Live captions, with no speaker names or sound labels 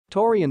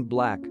Taurean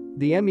Blacque,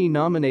 the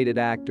Emmy-nominated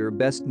actor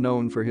best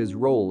known for his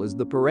role as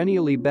the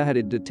perennially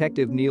beheaded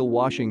Detective Neil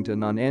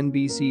Washington on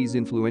NBC's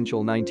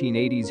influential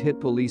 1980s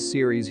hit police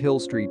series Hill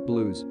Street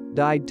Blues,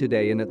 died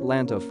today in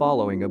Atlanta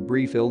following a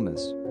brief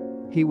illness.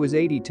 He was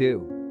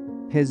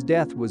 82. His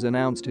death was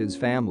announced his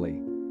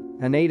family.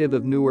 A native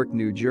of Newark,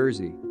 New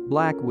Jersey,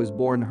 Blacque was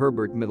born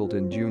Herbert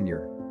Middleton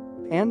Jr.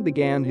 and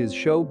began his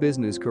show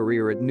business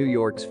career at New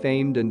York's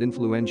famed and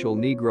influential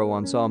Negro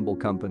Ensemble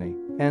Company,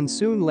 and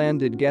soon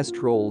landed guest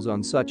roles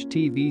on such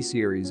TV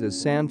series as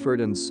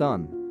Sanford and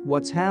Son,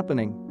 What's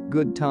Happening,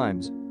 Good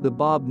Times, The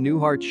Bob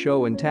Newhart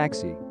Show and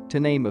Taxi, to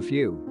name a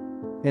few.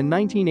 In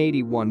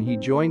 1981 he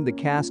joined the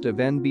cast of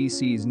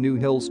NBC's new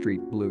Hill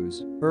Street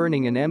Blues,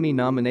 earning an Emmy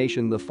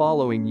nomination the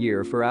following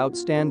year for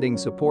Outstanding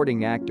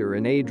Supporting Actor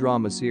in a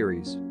Drama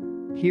Series.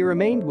 He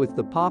remained with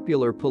the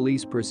popular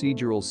police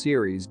procedural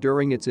series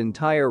during its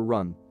entire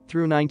run,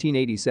 through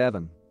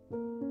 1987.